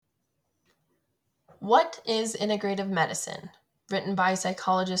What is Integrative Medicine? Written by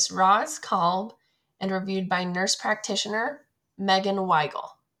psychologist Roz Kalb and reviewed by nurse practitioner Megan Weigel.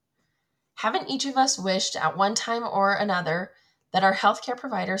 Haven't each of us wished at one time or another that our healthcare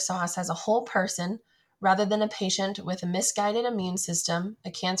provider saw us as a whole person rather than a patient with a misguided immune system, a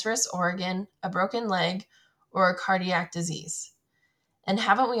cancerous organ, a broken leg, or a cardiac disease? And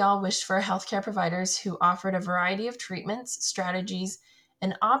haven't we all wished for healthcare providers who offered a variety of treatments, strategies,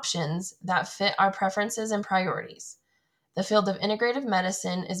 and options that fit our preferences and priorities? The field of integrative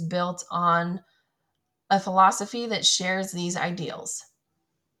medicine is built on a philosophy that shares these ideals.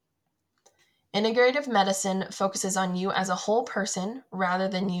 Integrative medicine focuses on you as a whole person rather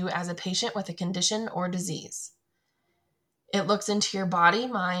than you as a patient with a condition or disease. It looks into your body,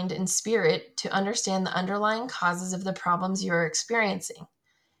 mind, and spirit to understand the underlying causes of the problems you are experiencing,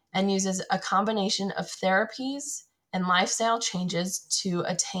 and uses a combination of therapies and lifestyle changes to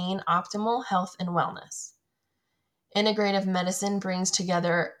attain optimal health and wellness. Integrative medicine brings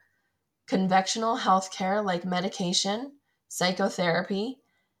together conventional healthcare like medication, psychotherapy,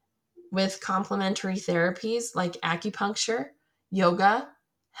 with complementary therapies like acupuncture, yoga,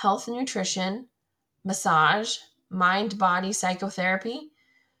 health and nutrition, massage, mind-body psychotherapy,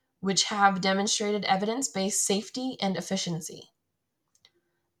 which have demonstrated evidence-based safety and efficiency.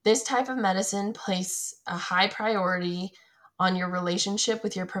 This type of medicine places a high priority on your relationship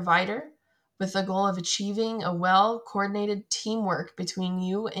with your provider, with the goal of achieving a well-coordinated teamwork between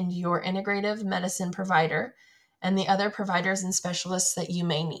you and your integrative medicine provider and the other providers and specialists that you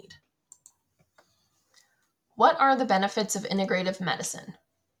may need. What are the benefits of integrative medicine?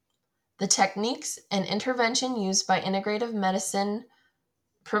 The techniques and intervention used by integrative medicine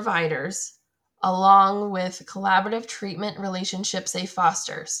providers, along with collaborative treatment relationships they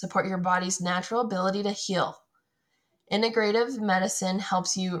foster, support your body's natural ability to heal. Integrative medicine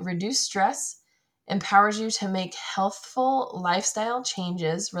helps you reduce stress, empowers you to make healthful lifestyle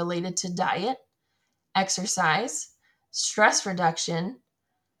changes related to diet, exercise, stress reduction,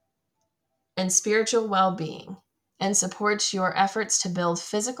 and spiritual well-being, and supports your efforts to build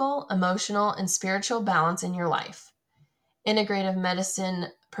physical, emotional, and spiritual balance in your life. Integrative medicine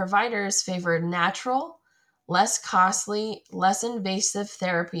providers favor natural, less costly, less invasive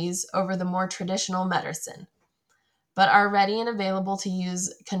therapies over the more traditional medicine, but are ready and available to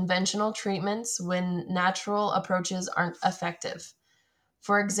use conventional treatments when natural approaches aren't effective.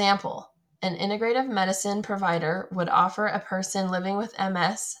 For example, an integrative medicine provider would offer a person living with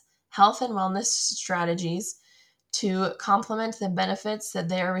MS health and wellness strategies to complement the benefits that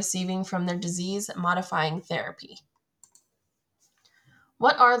they are receiving from their disease-modifying therapy.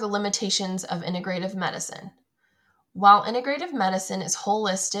 What are the limitations of integrative medicine? While integrative medicine is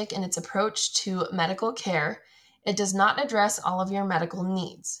holistic in its approach to medical care, it does not address all of your medical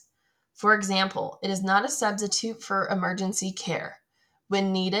needs. For example, it is not a substitute for emergency care.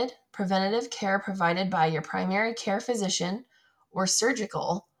 When needed, preventative care provided by your primary care physician or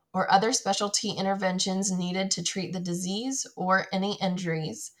surgical or other specialty interventions needed to treat the disease or any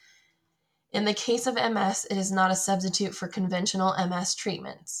injuries. In the case of MS, it is not a substitute for conventional MS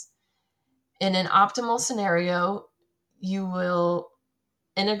treatments. In an optimal scenario,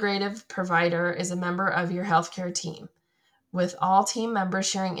 integrative provider is a member of your healthcare team, with all team members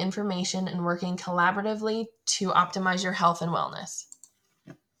sharing information and working collaboratively to optimize your health and wellness.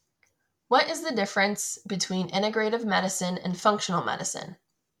 What is the difference between integrative medicine and functional medicine?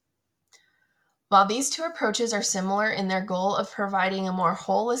 While these two approaches are similar in their goal of providing a more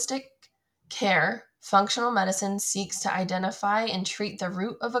holistic care, functional medicine seeks to identify and treat the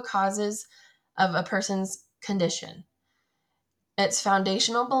root of the causes of a person's condition. Its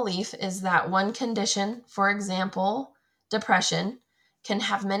foundational belief is that one condition, for example, depression, can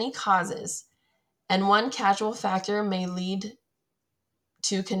have many causes, and one causal factor may lead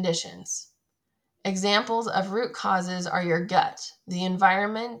to conditions. Examples of root causes are your gut, the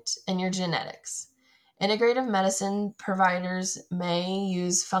environment, and your genetics. Integrative medicine providers may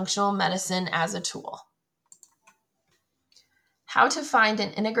use functional medicine as a tool. How to find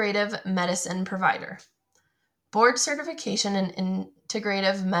an integrative medicine provider. Board certification in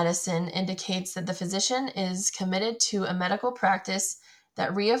integrative medicine indicates that the physician is committed to a medical practice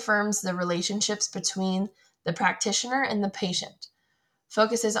that reaffirms the relationships between the practitioner and the patient,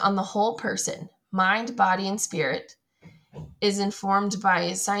 focuses on the whole person, mind, body, and spirit, is informed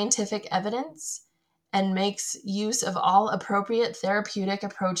by scientific evidence, and makes use of all appropriate therapeutic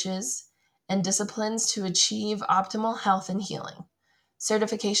approaches and disciplines to achieve optimal health and healing.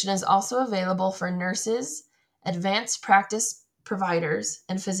 Certification is also available for nurses, advanced practice providers,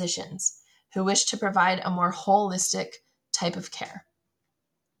 and physicians who wish to provide a more holistic type of care.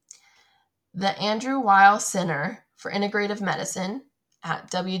 The Andrew Weil Center for Integrative Medicine at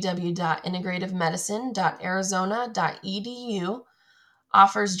www.integrativemedicine.arizona.edu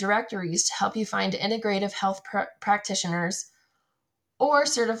offers directories to help you find integrative health practitioners or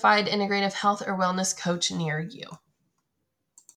certified integrative health or wellness coach near you.